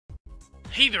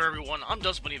Hey there everyone, I'm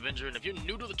Dust Bunny Avenger, and if you're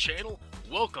new to the channel,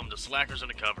 welcome to Slackers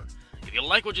Undercover. If you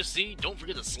like what you see, don't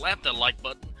forget to slap that like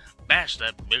button, bash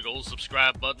that big old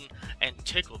subscribe button, and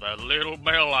tickle that little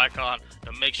bell icon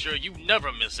to make sure you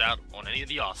never miss out on any of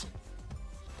the awesome.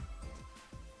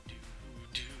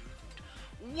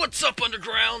 What's up,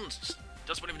 Underground?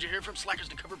 Dust Bunny Avenger here from Slackers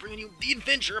Undercover, bringing you the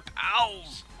Adventure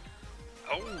Pals.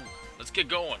 Oh, let's get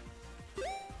going.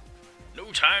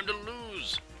 No time to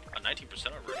lose. 19%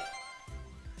 already.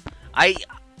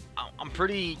 I'm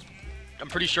pretty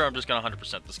sure I'm just gonna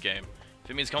 100% this game. If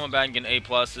it means coming back and getting A+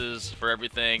 for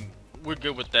everything, we're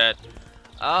good with that.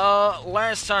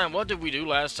 Last time, what did we do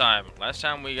last time? Last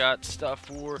time we got stuff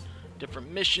for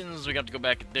different missions. We got to go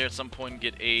back there at some point and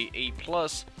get A+.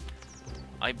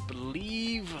 I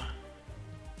believe.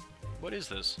 What is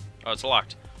this? Oh, it's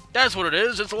locked. That's what it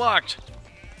is. It's locked.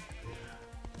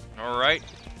 All right.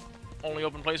 Only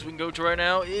open place we can go to right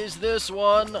now is this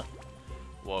one.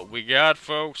 What we got,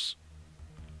 folks?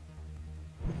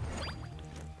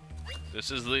 This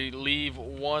is the Leave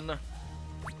 1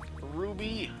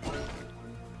 ruby.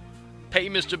 Pay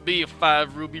Mr. B a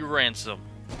 5 ruby ransom.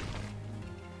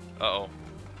 Uh-oh.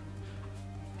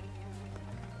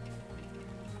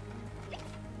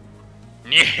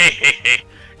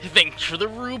 Thanks for the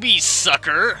ruby,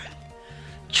 sucker.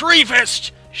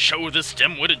 Treefest! Show this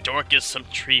dim-witted Dorcas some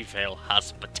Treevale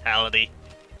hospitality.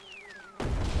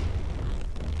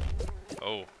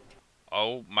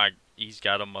 Oh my, he's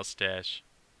got a mustache.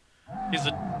 I was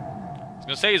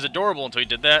gonna say he's adorable until he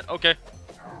did that. Okay.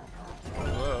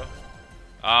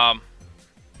 I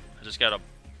just got a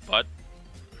butt.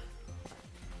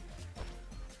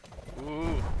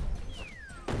 Ooh.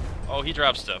 Oh, he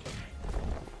dropped stuff.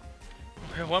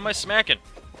 Why am I smacking?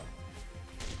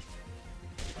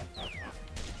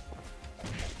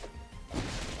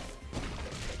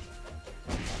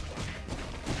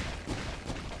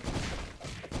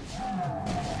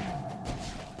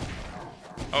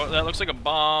 Oh, that looks like a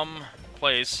bomb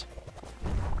place.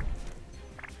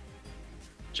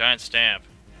 Giant stamp.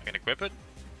 I can equip it?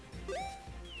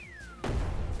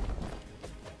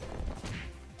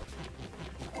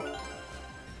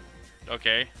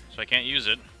 Okay, so I can't use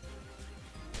it.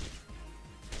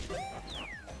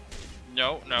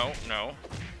 No.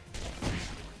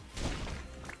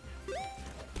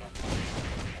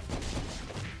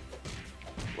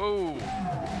 Whoa! You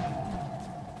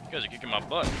guys are kicking my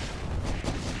butt.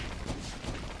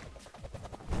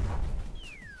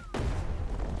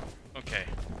 Okay.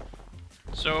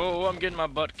 So, I'm getting my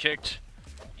butt kicked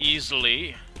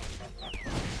easily.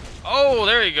 Oh,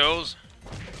 there he goes!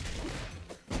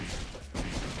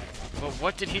 But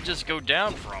what did he just go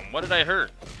down from? What did I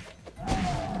hurt?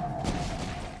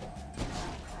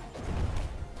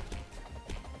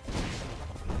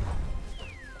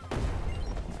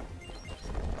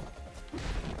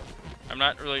 I'm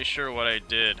not really sure what I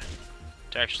did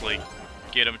to actually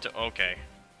get him to... Okay.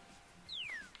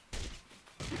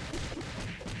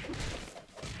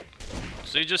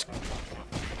 So you just...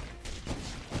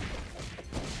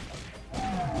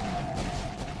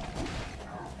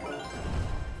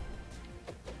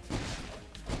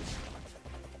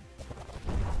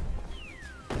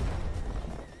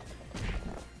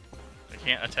 I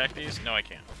can't attack these? No, I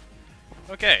can't.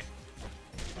 Okay.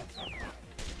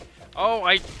 Oh,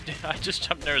 I just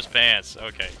jumped near his pants.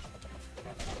 Okay.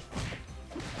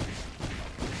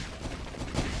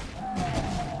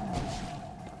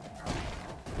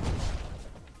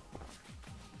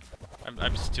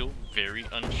 I'm still very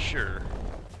unsure.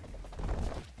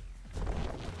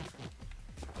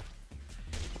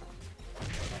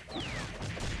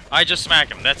 I just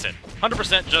smack him, that's it.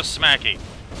 100% just smacky.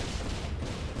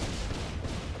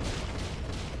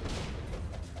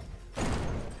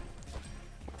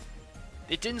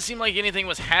 It didn't seem like anything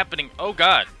was happening. Oh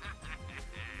god.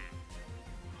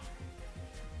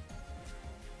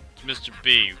 Mr.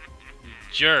 B, you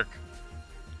jerk.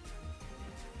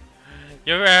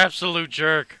 You're an absolute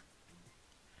jerk.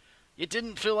 It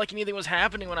didn't feel like anything was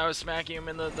happening when I was smacking him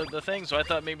in the thing, so I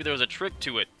thought maybe there was a trick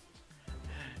to it.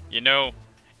 You know,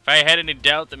 if I had any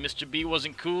doubt that Mr. B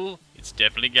wasn't cool, it's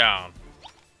definitely gone.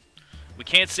 We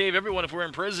can't save everyone if we're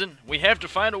in prison. We have to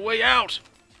find a way out.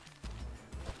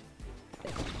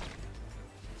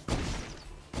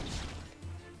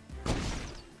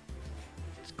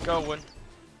 It's going.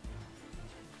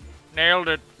 Nailed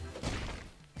it.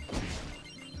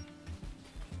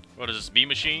 What is this, bee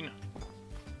machine?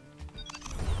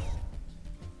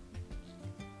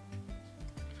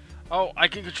 Oh, I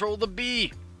can control the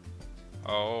bee!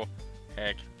 Oh,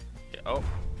 heck. Yeah, oh,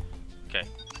 okay.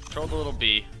 Control the little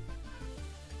bee.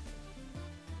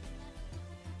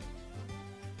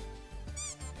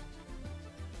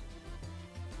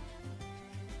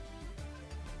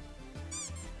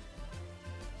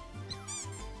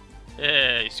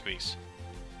 squeaks.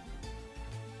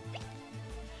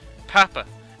 Papa,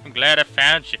 I'm glad I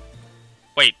found you.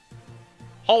 Wait.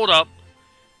 Hold up.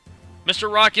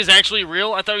 Mr. Rock is actually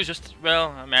real? I thought he was just,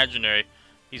 well, imaginary.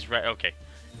 He's right. Okay.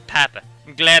 Papa,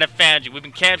 I'm glad I found you. We've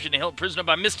been captured and held prisoner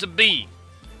by Mr. B.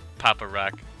 Papa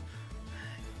Rock.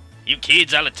 You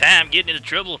kids all the time getting into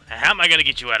trouble. How am I going to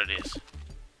get you out of this?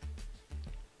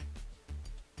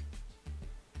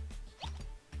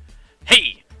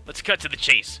 Hey, let's cut to the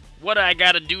chase. What do I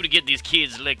got to do to get these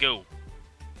kids to let go?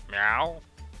 Meow.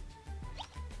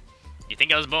 You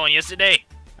think I was born yesterday?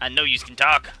 I know you can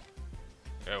talk.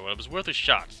 Oh, well, it was worth a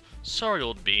shot. Sorry,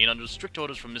 old bean. Under strict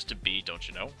orders from Mr. B, don't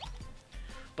you know?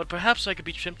 But perhaps I could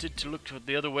be tempted to look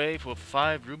the other way for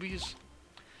 5 rubies?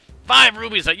 5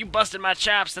 rubies? Are you busting my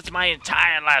chops? That's my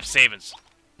entire life savings.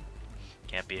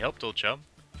 Can't be helped, old chum.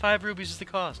 5 rubies is the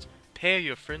cost. Pay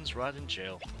your friends rot in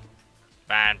jail.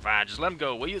 Fine, fine. Just let him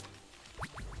go, will you?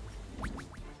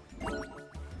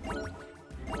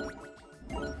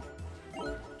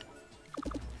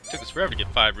 Took us forever to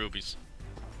get 5 rubies.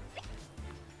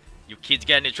 You kids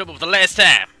got into trouble for the last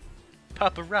time.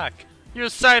 Papa Rock, you're a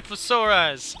sight for sore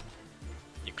eyes.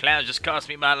 You clowns just cost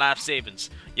me my life savings.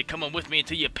 You're coming with me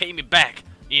until you pay me back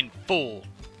in full.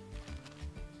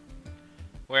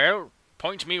 Well,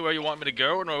 point to me where you want me to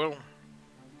go, and we'll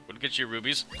get you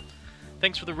rubies.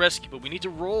 Thanks for the rescue, but we need to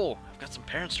roll. I've got some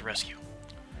parents to rescue.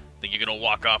 Think you're gonna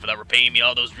walk off without repaying me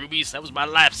all those rubies? That was my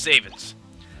life savings.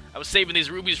 I was saving these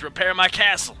rubies to repair my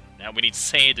castle. Now we need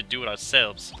sand to do it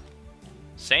ourselves.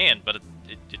 Sand, but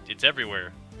it's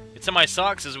everywhere. It's in my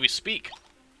socks as we speak.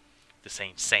 This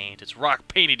ain't sand, it's rock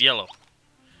painted yellow.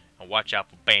 And watch out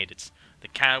for bandits. The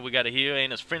kind we got here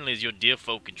ain't as friendly as your dear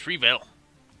folk in Treevale.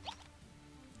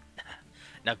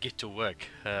 Now get to work.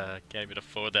 Can't even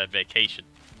afford that vacation.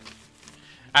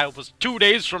 I was 2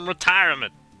 days from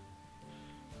retirement.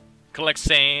 Collect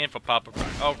sand for Papa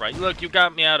Rock. Alright, look, you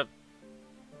got me out of...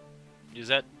 Is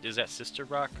that Sister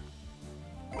Rock?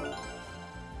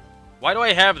 Why do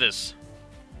I have this?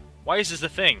 Why is this a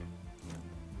thing?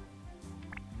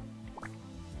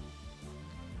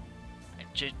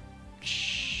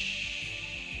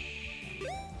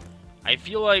 I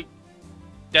feel like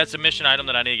that's a mission item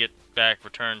that I need to get back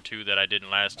returned to that I didn't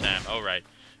last time. Oh, right.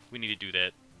 We need to do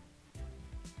that.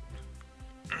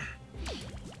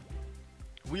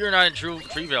 We are not in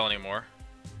Treevale anymore.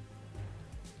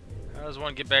 How does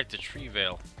one get back to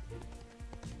Treevale?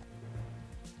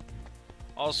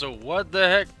 Also, what the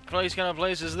heck kind of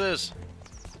place is this?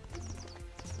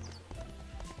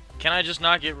 Can I just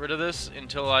not get rid of this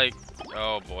until I...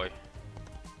 Oh boy.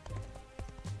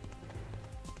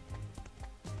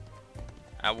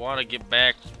 I want to get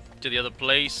back to the other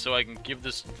place so I can give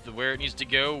this where it needs to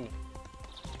go.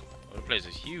 Oh, the place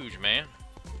is huge, man.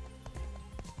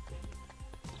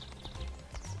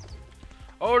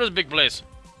 Oh, it is a big place.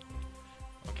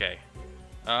 Okay.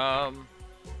 Okay,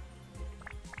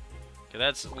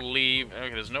 that's leave.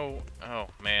 Okay, there's no... Oh,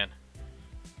 man.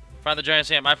 Find the giant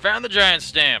stamp. I found the giant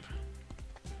stamp!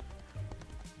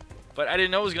 But I didn't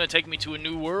know it was going to take me to a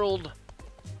new world.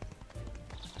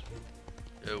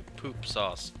 Oh, poop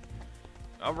sauce.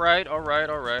 Alright, alright,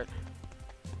 alright.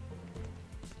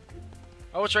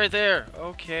 Oh, it's right there.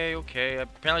 Okay, okay. I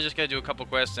apparently just got to do a couple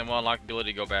quests and we'll unlock the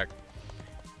ability to go back.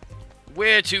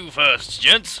 Where to first,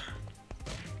 gents?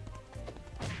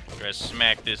 Try to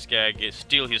smack this guy,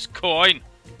 steal his coin.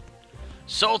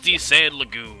 Salty Sand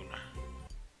Lagoon.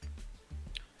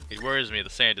 It worries me, the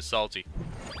sand is salty.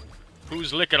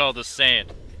 Who's licking all the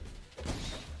sand?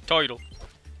 Title.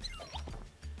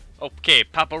 Okay,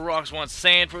 Papa Rocks wants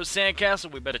sand for a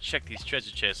sandcastle. We better check these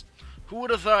treasure chests. Who would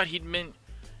have thought he'd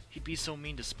be so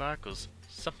mean to Sparkles?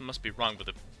 Something must be wrong with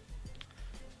him.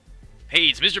 Hey,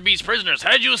 it's Mr. B's prisoners.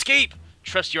 How'd you escape?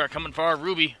 Trust you aren't coming for our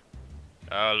ruby.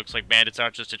 Looks like bandits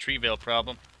aren't just a Treevale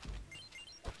problem.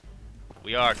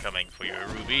 We are coming for your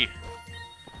ruby.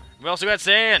 We also got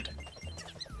sand.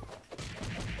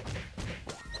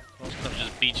 Most of them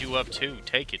just beat you up too.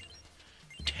 Take it.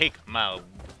 Take my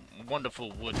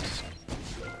wonderful wood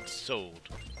sold.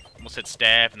 Almost said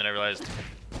staff, and then I realized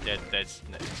that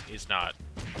it's not.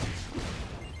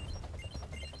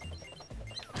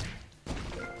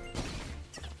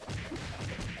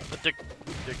 But they're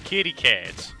kitty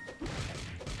cats.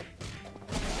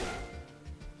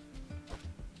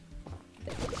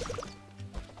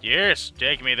 Yes,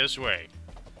 take me this way.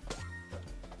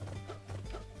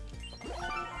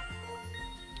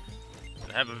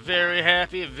 And have a very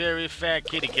happy, very fat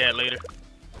kitty cat later.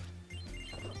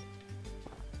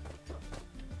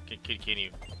 Can you?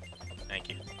 Thank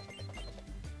you.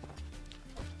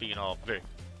 Being all very...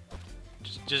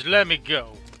 Just let me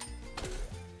go.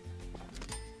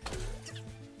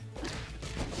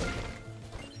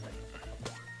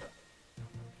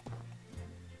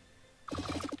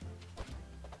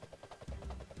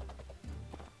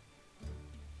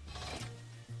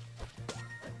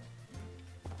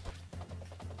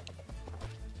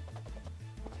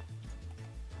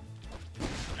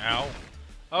 Ow.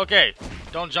 Okay,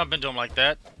 don't jump into him like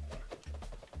that.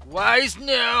 Wise,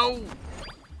 no!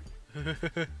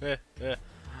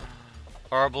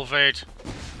 Horrible fate.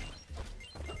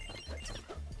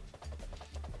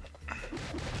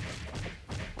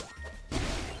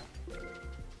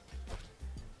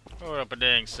 Hold up a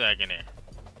dang second here.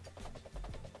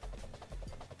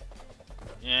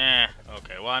 Yeah,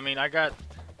 okay. Well, I mean,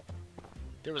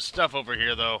 there was stuff over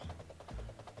here, though.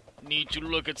 Need to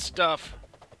look at stuff.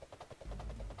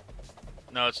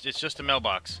 No, it's just a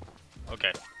mailbox.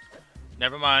 Okay.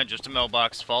 Never mind, just a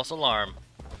mailbox. False alarm.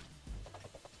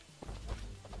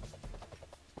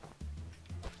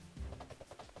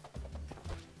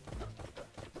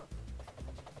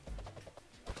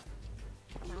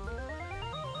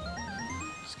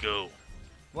 Let's go.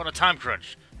 We're on a time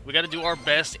crunch. We gotta do our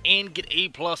best and get A+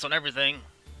 on everything.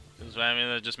 I mean,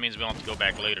 that just means we don't have to go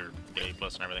back later and get A+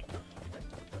 on everything.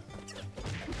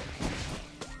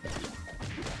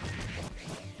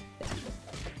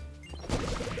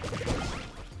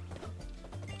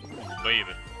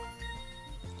 Baby.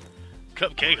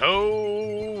 Cupcake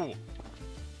ho!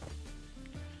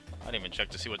 I didn't even check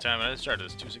to see what time it started.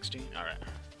 It's 2:16. Alright.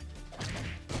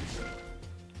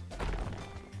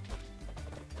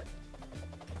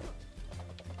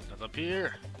 Nothing up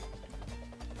here.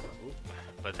 Oop,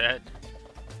 but that.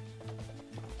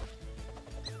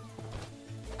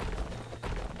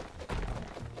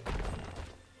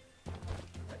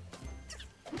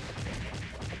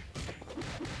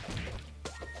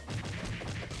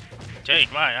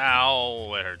 Take my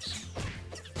ow, it hurts.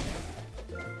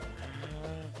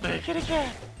 Make it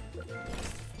again.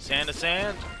 Sand to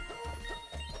sand.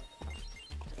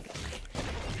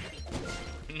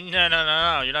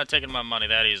 No, you're not taking my money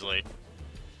that easily.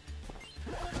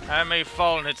 I may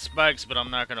fall and hit spikes, but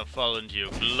I'm not gonna fall into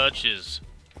your clutches,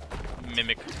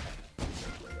 Mimic.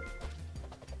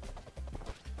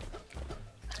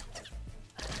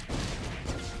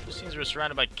 It seems we're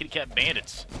surrounded by kitty cat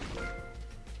bandits.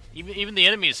 Even the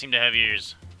enemies seem to have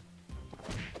ears.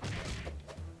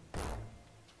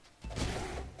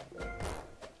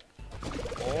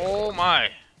 Oh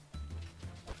my.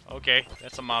 Okay,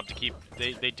 that's a mob to keep.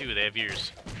 They have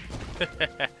ears.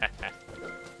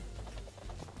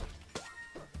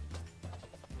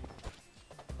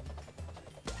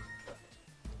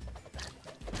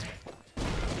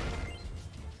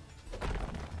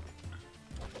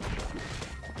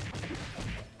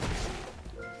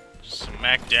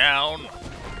 Smack down.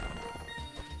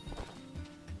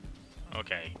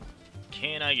 Okay.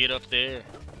 Can I get up there?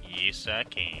 Yes, I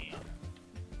can.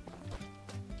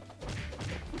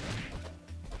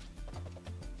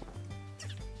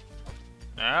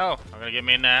 No, I'm gonna get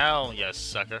me now, you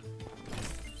sucker.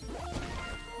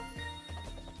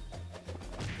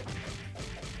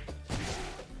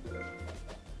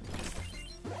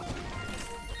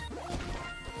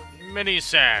 Mini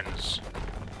sands.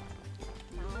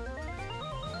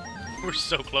 We're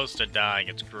so close to dying,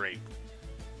 it's great.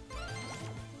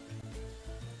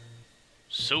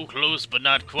 So close, but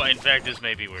not quite. In fact, this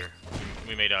may be where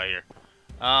we may die here.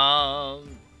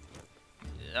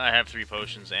 I have 3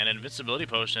 potions and an invincibility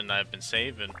potion I've been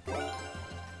saving.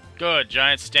 Good,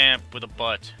 giant stamp with a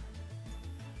butt.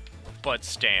 Butt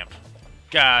stamp.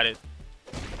 Got it.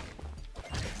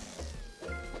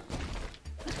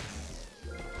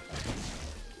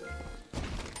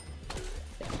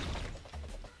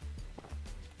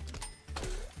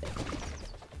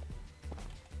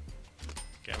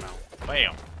 Get him out.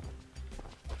 Bam.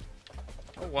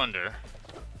 I wonder.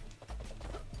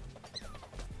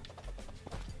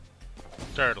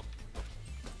 Turtle.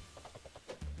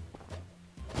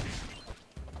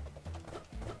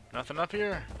 Nothing up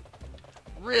here?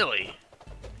 Really?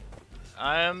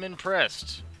 I am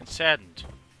impressed and saddened.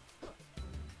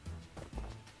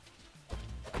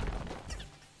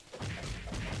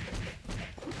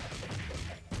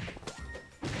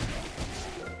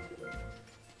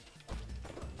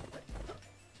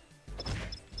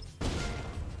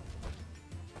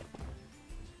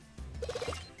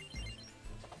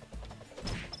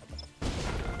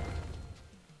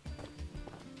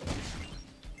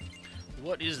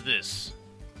 What is this?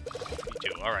 You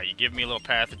do. Alright, you give me a little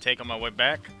path to take on my way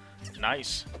back.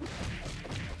 Nice.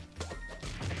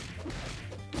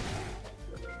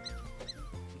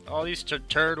 All these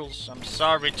turtles. I'm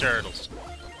sorry, turtles.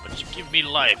 But you give me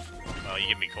life. Well, you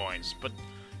give me coins. But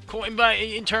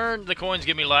in turn, the coins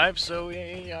give me life, so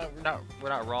yeah, we're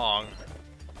not wrong.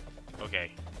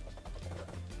 Okay.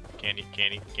 Candy.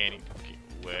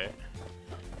 Where?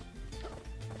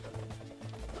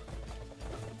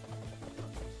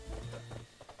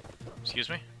 Excuse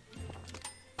me?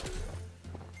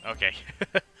 Okay.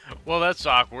 Well, that's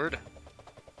awkward.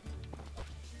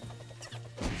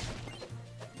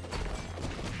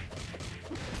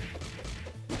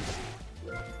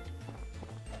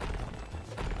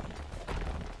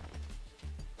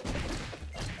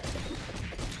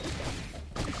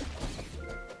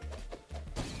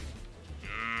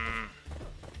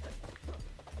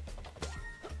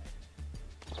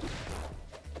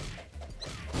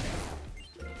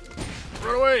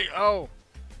 Run away! Oh!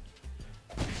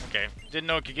 Okay, didn't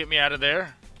know it could get me out of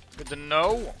there. Good to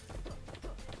know.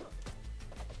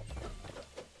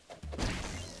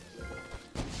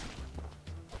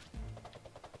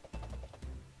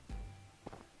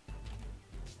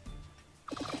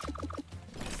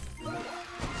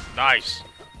 Nice!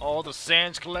 All the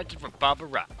sands collected from Papa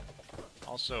Rock.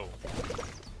 Also,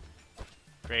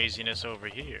 craziness over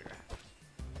here.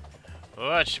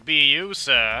 What be you,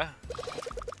 sir?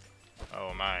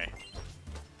 Oh my.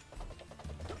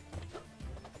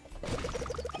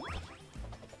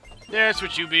 That's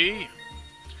what you be.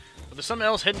 But there's something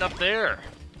else hidden up there.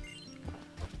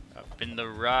 Up in the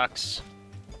rocks.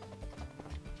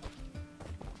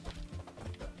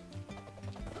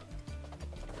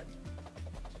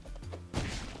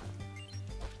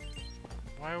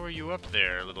 Why were you up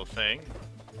there, little thing?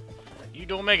 You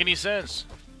don't make any sense.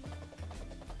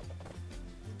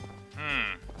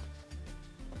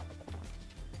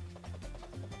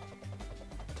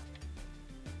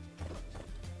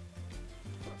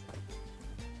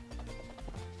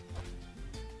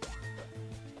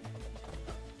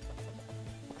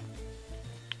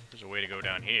 There's a way to go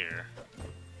down here.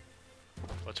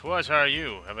 But what are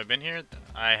you? Have I been here?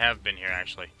 I have been here,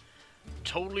 actually.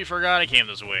 Totally forgot I came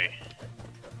this way.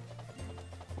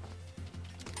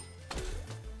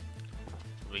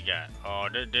 What we got? Oh,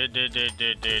 this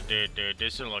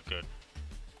doesn't look good.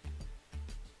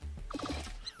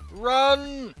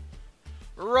 Run!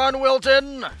 Run,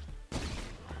 Wilton!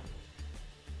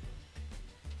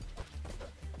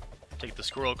 Take the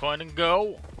squirrel coin and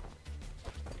go.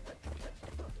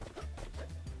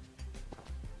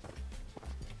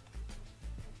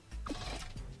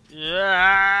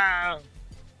 Yeah!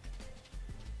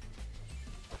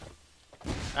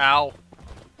 Ow.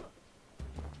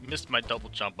 Missed my double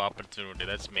jump opportunity,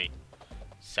 that's me.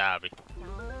 Sorry.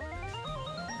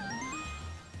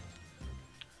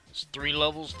 It's 3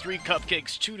 levels, 3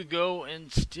 cupcakes, 2 to go,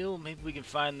 and still maybe we can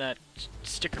find that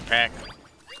sticker pack.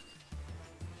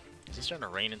 Is it starting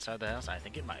to rain inside the house? I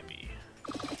think it might be.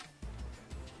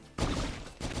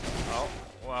 Oh,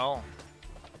 well.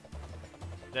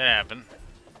 That happened.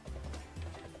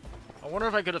 I wonder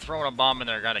if I could have thrown a bomb in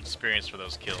there and got experience for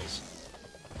those kills.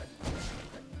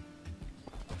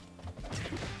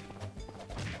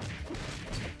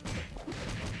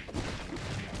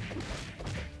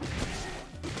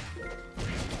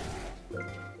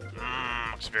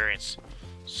 Experience.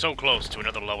 So close to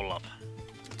another level up.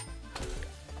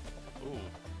 Ooh.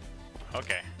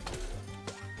 Okay.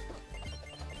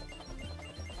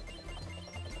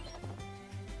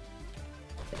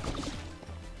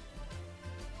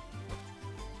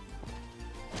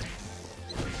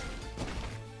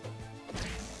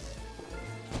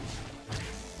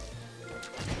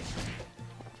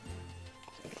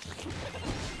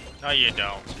 No, you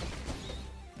don't.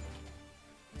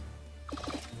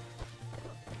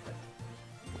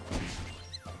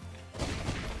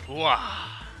 Wow.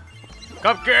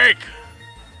 Cupcake!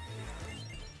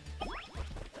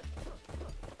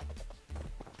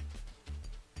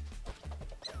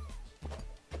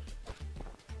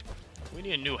 We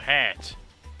need a new hat.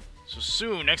 So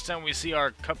soon, next time we see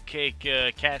our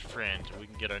cupcake cat friend, we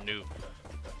can get our new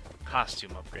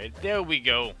costume upgrade. There we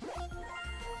go.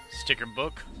 Sticker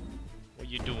book. What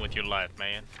you doing with your life,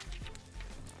 man?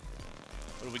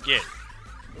 What do we get?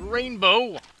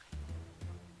 Rainbow!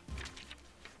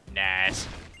 Nice.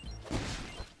 Could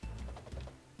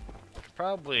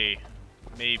probably,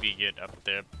 maybe get up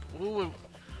there. Who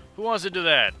wants to do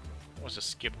that? Who wants to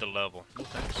skip the level? No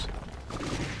thanks.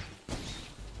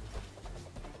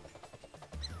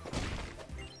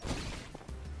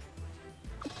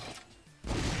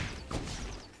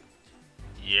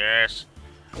 Yes.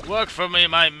 Work for me,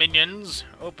 my minions.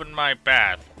 Open my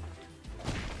path.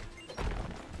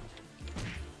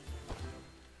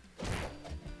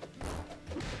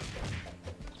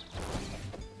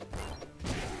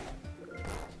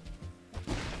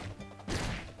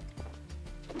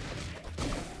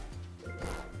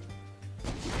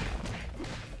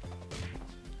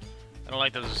 I don't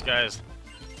like those guys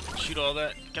shoot all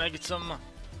that. Can I get some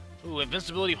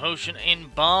invincibility potion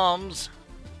and bombs?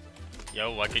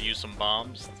 Yo, I could use some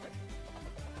bombs.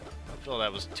 I feel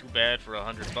that was too bad for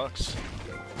 $100.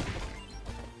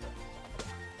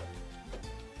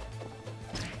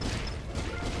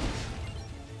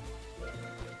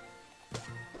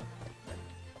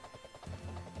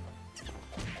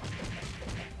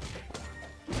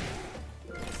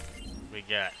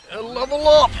 got? Level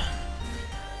up!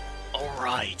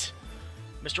 Alright.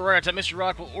 Mr. Rock, Mr.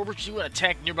 Rock will orbit you and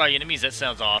attack nearby enemies. That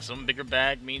sounds awesome. Bigger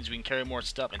bag means we can carry more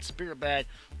stuff. And Spirit Bag,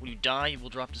 when you die, you will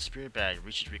drop the Spirit Bag.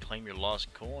 Reach it to reclaim your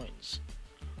lost coins.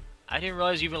 I didn't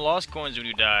realize you even lost coins when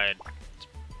you died.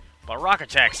 But Rock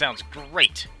Attack sounds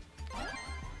great.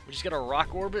 We just got a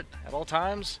rock orbit at all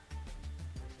times?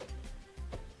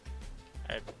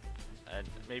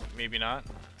 Maybe not.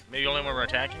 Maybe only when we're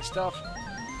attacking stuff?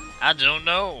 I don't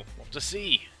know. We'll have to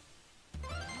see.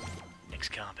 Next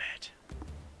combat.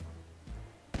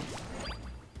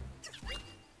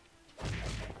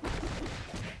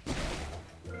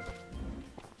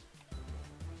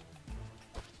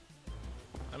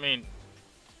 I mean,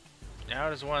 how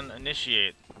does one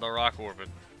initiate the rock orbit?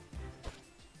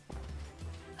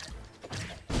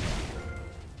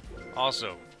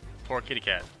 Also, poor kitty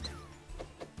cat.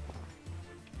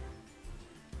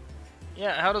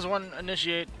 Yeah, how does one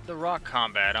initiate the rock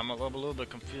combat? I'm a little bit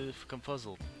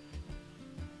confuzzled.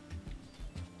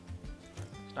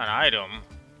 It's not an item,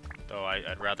 though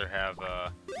I'd rather have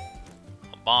a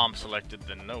bomb selected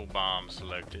than no bomb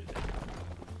selected.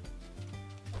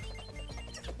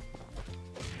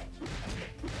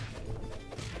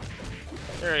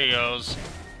 There he goes.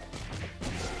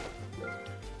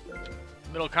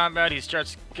 Middle combat, he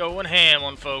starts going ham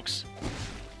on folks.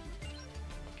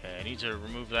 Okay, I need to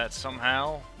remove that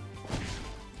somehow.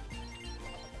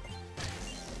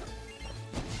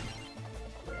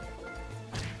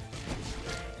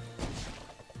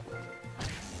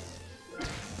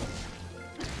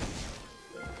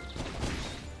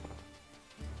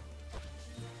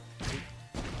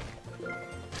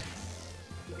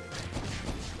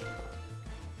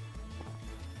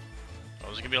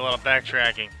 There's gonna be a lot of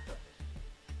backtracking.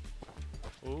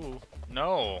 Ooh,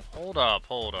 no. Hold up.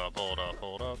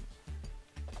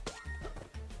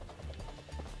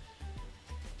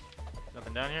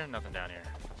 Nothing down here? Nothing down here.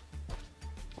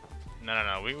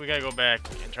 No. We gotta go back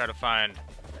and try to find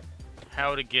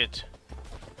how to get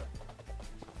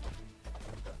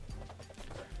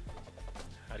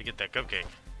that cupcake.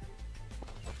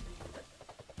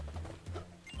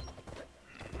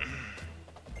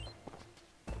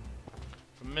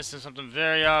 I'm missing something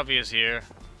very obvious here.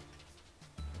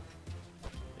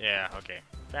 Yeah, okay.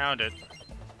 Found it.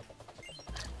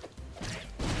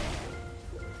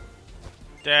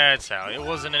 That's how. It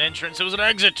wasn't an entrance, it was an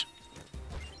exit!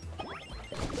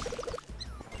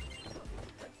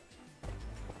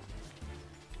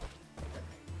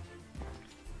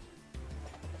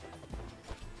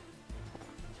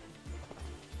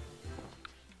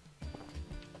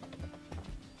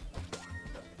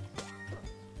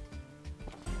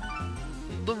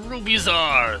 The ruby's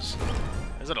ours!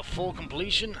 Is it a full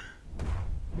completion?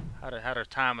 How'd our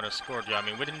timer score do? I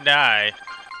mean, we didn't die.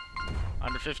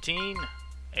 Under 15?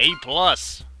 A+.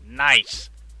 Nice.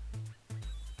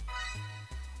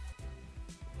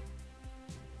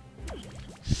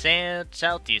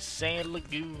 Southeast Sand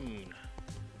Lagoon.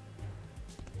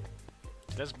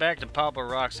 That's back to Papa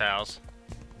Rock's house.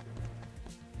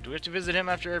 Do we have to visit him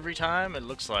after every time? It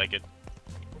looks like it.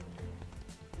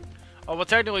 Oh, well,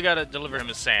 technically we gotta deliver him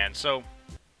his sand, so...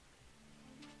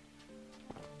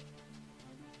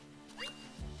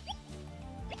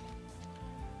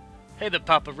 Hey there,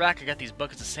 Papa Rock, I got these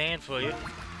buckets of sand for you.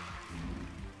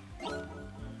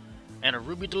 And a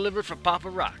ruby delivered for Papa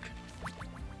Rock.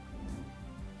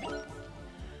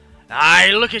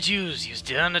 Aye, look at yous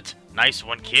done it. Nice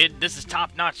one, kid. This is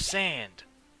top-notch sand.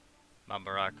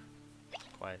 Papa Rock,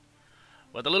 quiet.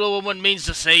 What the little woman means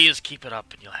to say is keep it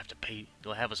up and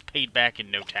you'll have us paid back in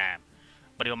no time.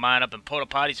 But he'll mine up in Porta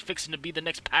Potty's fixing to be the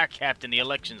next power captain in the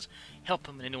elections. Help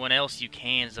him and anyone else you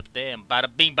can is up there, and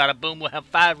bada bing, bada boom, we'll have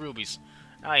 5 rubies.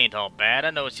 I ain't all bad. I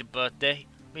know it's your birthday.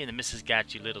 Me and the missus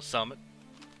got you a little summit.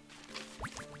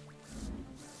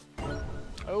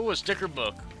 Oh, a sticker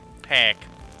book. Pack.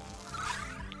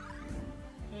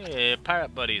 Hey,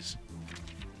 pirate buddies.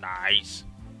 Nice.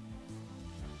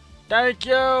 Thank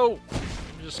you!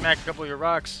 Just smack a couple of your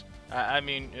rocks.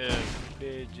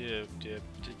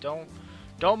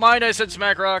 Don't mind I said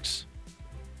smack rocks.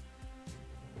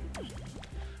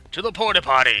 To the Porta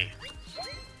Potty.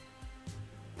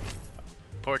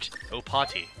 Porta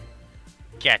Potty.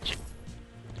 Gotcha.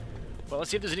 Well, let's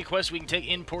see if there's any quests we can take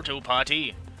in Porta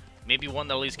Potty. Maybe one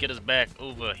that'll at least get us back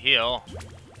over here.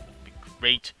 Be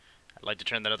great. I'd like to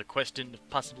turn that other quest in if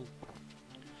possible.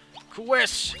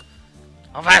 Quest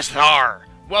of Asthar.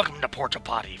 Welcome to Porta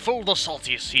Potty. Full of the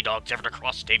saltiest sea dogs ever to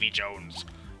cross Davy Jones.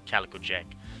 Calico Jack.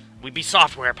 We be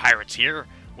software pirates here.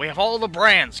 We have all the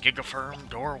brands. Gigafirm,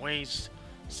 Doorways.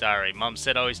 Sorry, Mom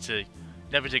said always to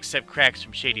never to accept cracks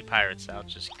from shady pirates. I'll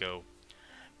just go.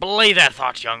 Belay that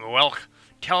thought, young whelk.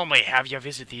 Tell me, have you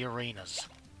visited the arenas?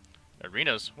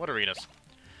 Arenas? What arenas?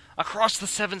 Across the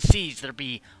 7 seas there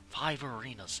be 5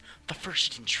 arenas, the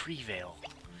first in Treevale.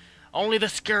 Only the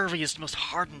scurviest, most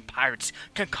hardened pirates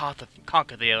can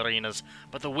conquer the arenas,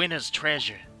 but the winner's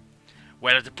treasure.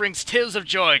 Well, it brings tears of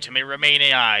joy to me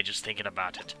remaining eye just thinking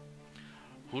about it.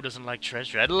 Who doesn't like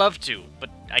treasure? I'd love to, but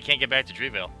I can't get back to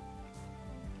Treevale.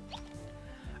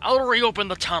 I'll reopen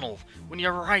the tunnel. When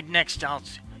you're right next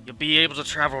out, you'll be able to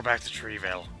travel back to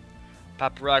Treevale.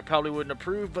 Papa Rock probably wouldn't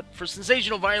approve, but for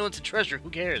sensational violence and treasure, who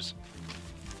cares?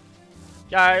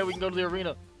 Yeah, we can go to the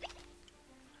arena.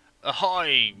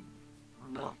 Ahoy!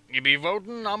 You be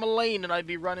voting? I'm Elaine, and I'd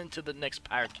be running to the next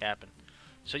pirate captain.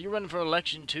 So you're running for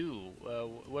election too.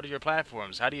 What are your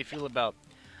platforms? How do you feel about...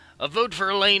 A vote for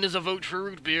Elaine is a vote for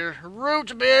root beer.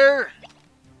 Root beer!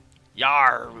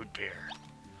 Yar, root beer.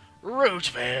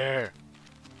 Root beer!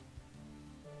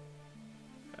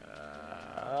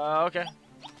 Okay.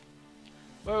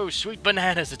 Whoa, sweet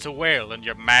bananas, it's a whale, and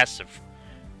you're massive.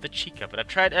 The cheek of it. I've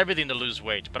tried everything to lose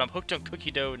weight, but I'm hooked on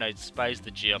cookie dough and I despise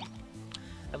the gym.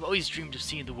 I've always dreamed of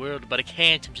seeing the world, but I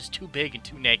can't. I'm just too big and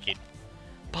too naked.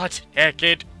 But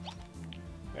naked!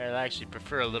 Well, I actually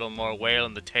prefer a little more whale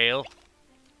in the tail.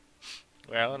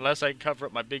 Well, unless I can cover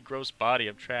up my big gross body,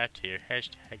 I'm trapped here.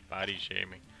 Hashtag body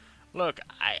shaming. Look,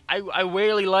 I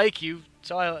rarely like you,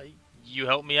 so you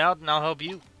help me out and I'll help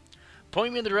you.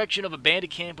 Point me in the direction of a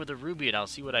bandit camp with a ruby and I'll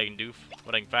see what I can do,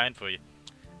 what I can find for you.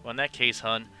 Well, in that case,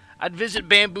 hun, I'd visit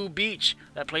Bamboo Beach.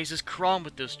 That place is crawling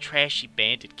with those trashy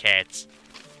bandit cats.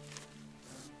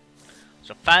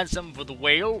 So find something for the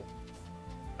whale.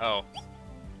 Oh,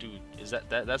 dude, is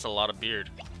that's a lot of beard.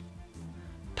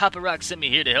 Papa Rock sent me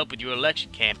here to help with your election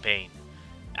campaign.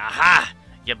 Aha!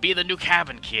 You be the new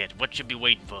cabin kid. What you be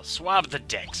waiting for? Swab the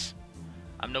decks.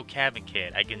 I'm no cabin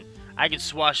kid. I can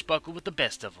swashbuckle with the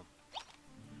best of them.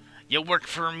 You work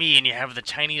for me and you have the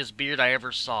tiniest beard I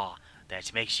ever saw.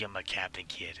 That makes you my cabin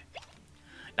kid.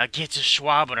 Now get to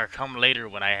schwabbing or come later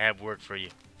when I have work for you.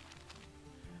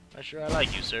 Not sure I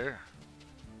like you, sir.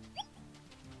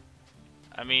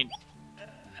 I mean,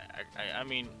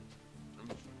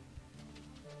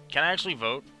 can I actually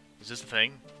vote? Is this the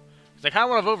thing? Because I kind of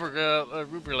want to vote for a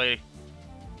Ruby lady.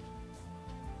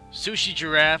 Sushi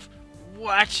giraffe.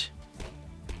 What?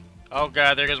 Oh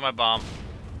god, there goes my bomb.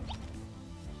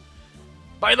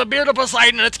 By the beard of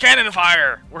Poseidon, it's cannon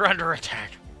fire! We're under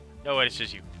attack. No, wait, it's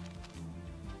just you.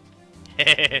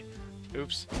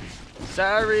 Oops.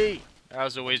 Sorry! I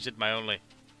also wasted my only.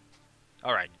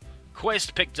 Alright.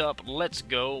 Quest picked up. Let's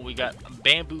go. We got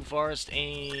Bamboo Forest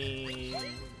and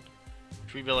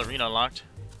Treevale Arena unlocked.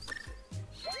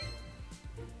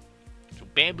 So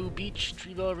Bamboo Beach,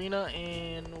 Treevale Arena,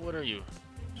 and what are you?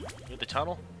 You're the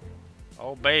tunnel?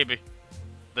 Oh, baby.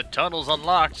 The tunnel's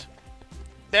unlocked.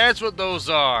 That's what those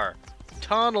are.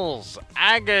 Tunnels.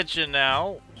 I got you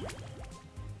now. I'm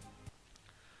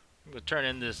gonna turn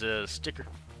in this sticker.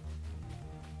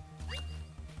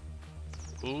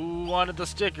 Who wanted the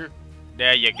sticker?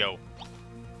 There you go.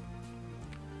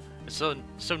 It's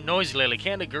so noisy lately.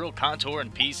 Can't a girl contour in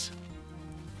peace?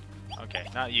 Okay,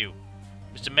 not you.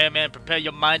 Mr. Man, prepare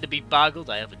your mind to be boggled.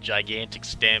 I have a gigantic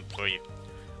stamp for you.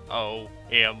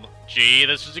 OMG,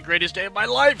 this is the greatest day of my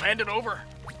life. Hand it over.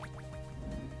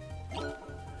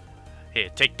 Here,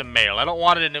 take the mail. I don't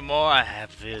want it anymore. I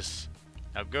have this.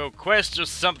 Now go quest or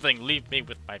something. Leave me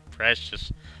with my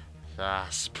precious.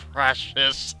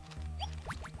 Precious.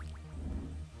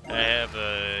 I have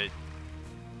a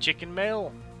chicken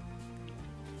mail.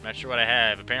 Not sure what I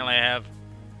have. Apparently I have.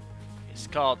 It's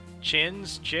called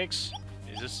chicks.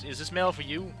 Is this mail for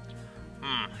you?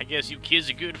 I guess you kids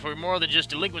are good for more than just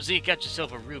delinquency. Got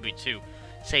yourself a ruby too.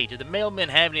 Say, do the mailmen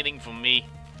have anything for me?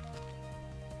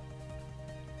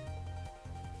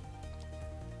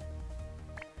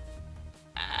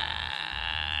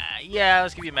 Yeah,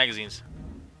 let's give you magazines.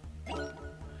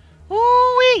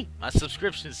 Woo-wee! My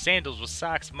subscription is sandals with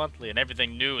socks monthly and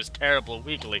everything new is terrible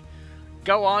weekly.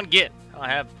 Go on, get. I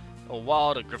have a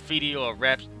wall to graffiti or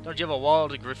raps. Don't you have a wall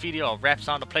to graffiti or rap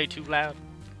song to play too loud?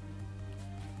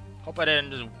 Hope I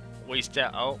didn't just waste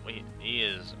out. Oh, he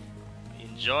is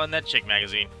enjoying that chick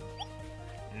magazine.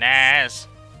 Nice.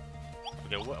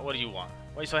 Okay, what do you want?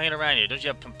 Why are you still hanging around here? Don't you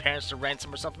have parents to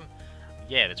ransom or something?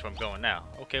 Yeah, that's where I'm going now.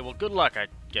 Okay, well, good luck, I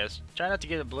guess. Try not to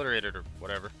get obliterated or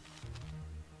whatever.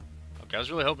 Okay, I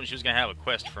was really hoping she was gonna have a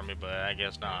quest for me, but I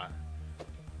guess not.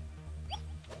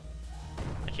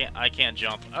 I can't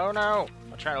jump. Oh no!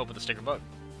 I'm trying to open the sticker book.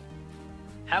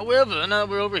 However, now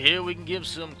we're over here, we can give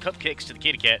some cupcakes to the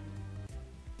kitty cat.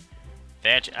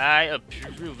 That I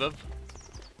approve of.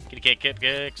 Kitty cat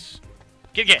cupcakes.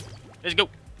 Kitty cat! Let's go!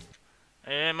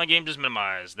 And my game just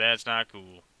minimized. That's not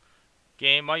cool.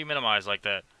 Game, why you minimize like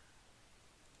that?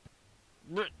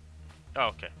 Oh,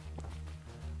 okay.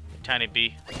 Tiny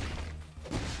bee.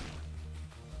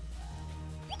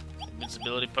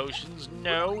 Invincibility potions?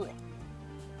 No.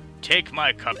 Take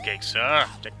my cupcakes, sir.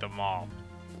 Take them all.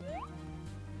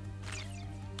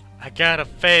 I got a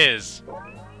fizz.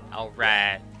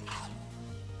 Alright.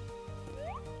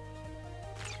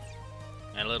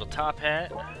 And a little top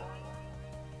hat.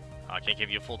 Oh, I can't give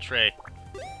you a full tray.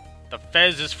 The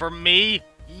fez is for me?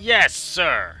 Yes,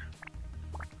 sir.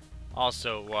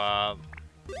 Also,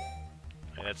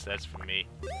 that's for me.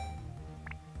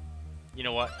 You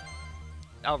know what?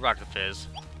 I'll rock the fez.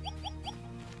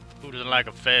 Who doesn't like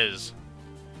a fez?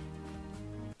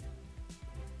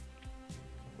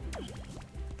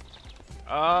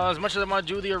 As much as I want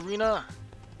to do the arena,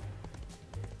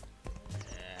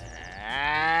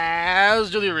 let's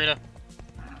do the arena.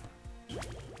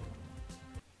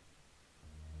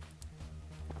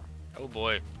 Oh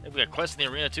boy, hey, we got quests in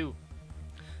the arena too.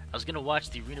 I was gonna watch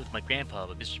the arena with my grandpa,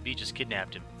 but Mr. B just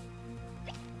kidnapped him.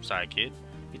 Sorry, kid.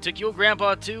 He took your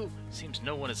grandpa too? Seems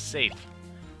no one is safe.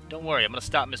 Don't worry, I'm gonna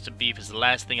stop Mr. Beef. It's the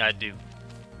last thing I do.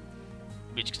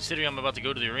 Which, considering I'm about to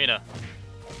go to the arena,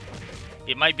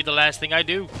 it might be the last thing I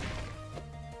do.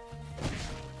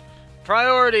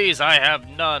 Priorities! I have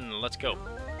none. Let's go.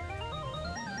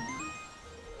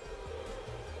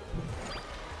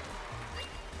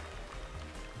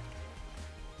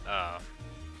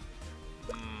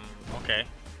 Okay.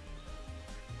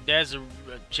 There's a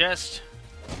chest.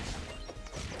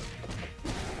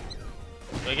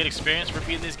 Do I get experience for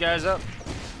beating these guys up?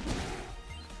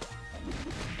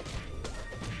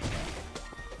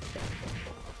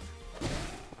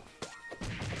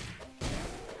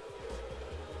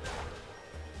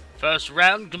 First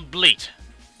round complete.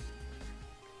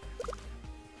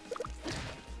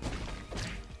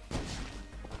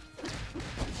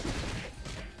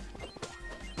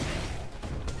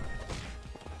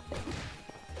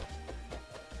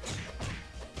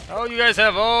 Oh, you guys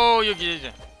have. Oh, you.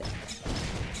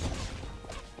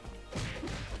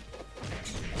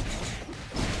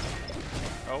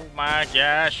 Oh my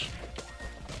gosh.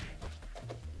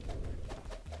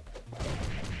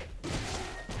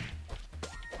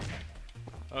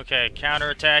 Okay,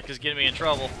 counterattack is getting me in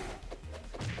trouble.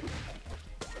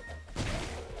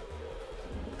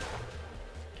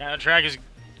 Counterattack is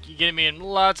getting me in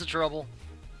lots of trouble.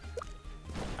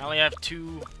 I only have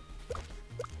 2.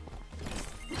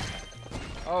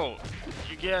 Oh,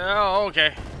 you get. Oh,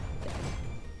 okay.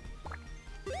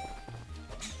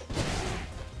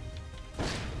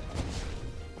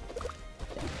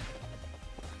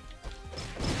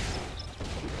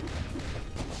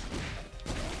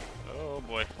 Oh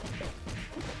boy.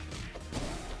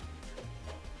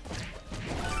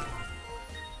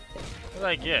 What did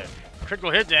I get? Critical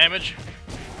hit damage.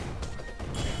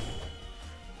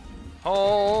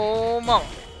 Oh, mo.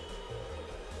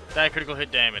 That critical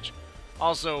hit damage.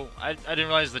 Also, I didn't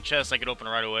realize the chest I could open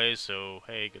right away, so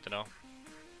hey, good to know.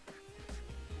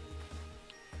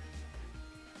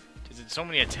 Is it so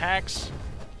many attacks?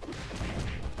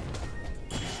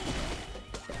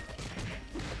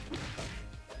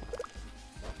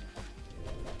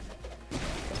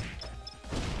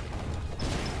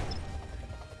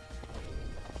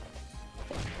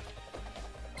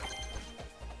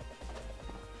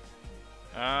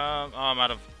 Oh, I'm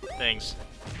out of things.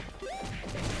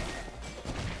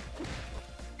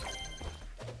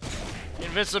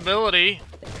 Invincibility.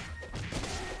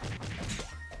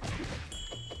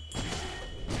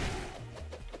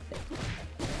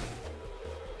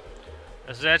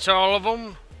 Is that all of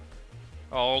them?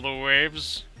 All the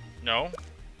waves? No.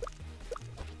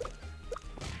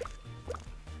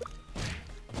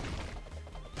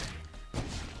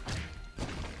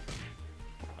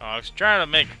 Oh, I was trying to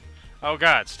make... Oh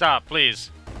god, stop,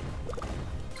 please.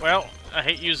 Well, I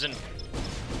hate using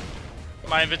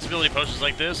my invincibility potions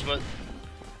like this, but...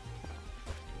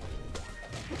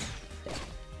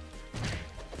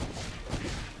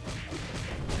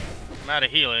 I'm out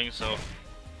of healing, so...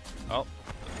 Oh.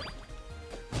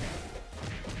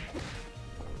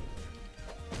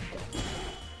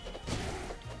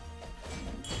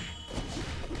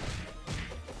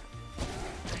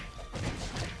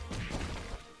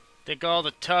 Think all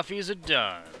the toughies are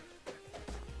done.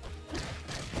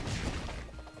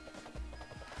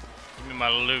 Give me my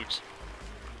loot.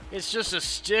 It's just a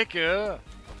sticker.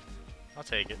 I'll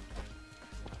take it.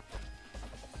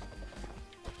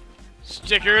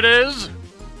 Sticker it is.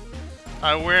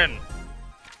 I win.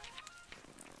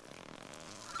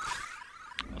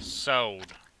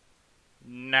 Sold.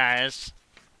 Nice.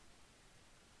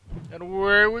 And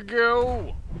away we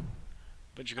go.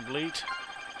 Adventure complete.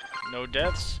 No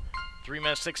deaths. 3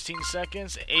 minutes 16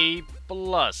 seconds. A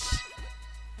plus.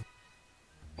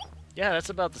 Yeah, that's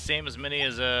about the same as many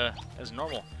as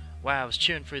normal. Wow, I was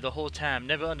cheering for you the whole time.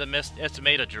 Never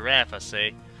underestimate a giraffe, I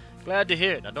say. Glad to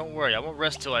hear it. Now don't worry, I won't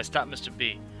rest till I stop Mr.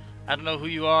 B. I don't know who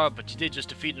you are, but you did just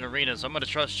defeat an arena, so I'm gonna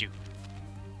trust you.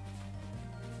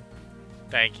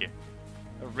 Thank you.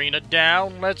 Arena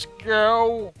down, let's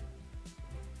go!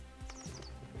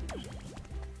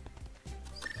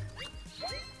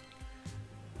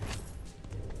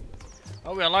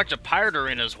 Oh, we unlocked a pirate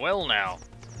arena as well now.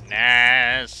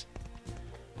 Nice.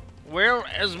 Well,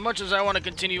 as much as I want to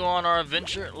continue on our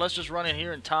adventure, let's just run in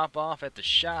here and top off at the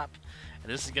shop.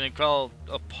 And this is going to call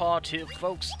a part here,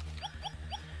 folks.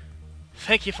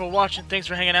 Thank you for watching. Thanks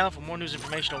for hanging out. For more news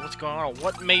information on what's going on or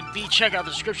what may be, check out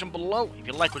the description below. If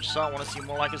you like what you saw, want to see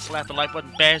more like it, slap the like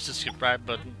button, bash the subscribe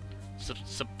button,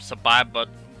 subscribe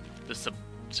button, the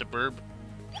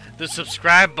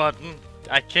subscribe button.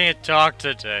 I can't talk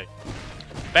today.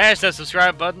 Bash that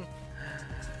subscribe button.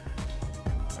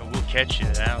 And we'll catch you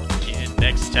out again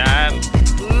next time.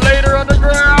 Later,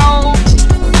 Underground!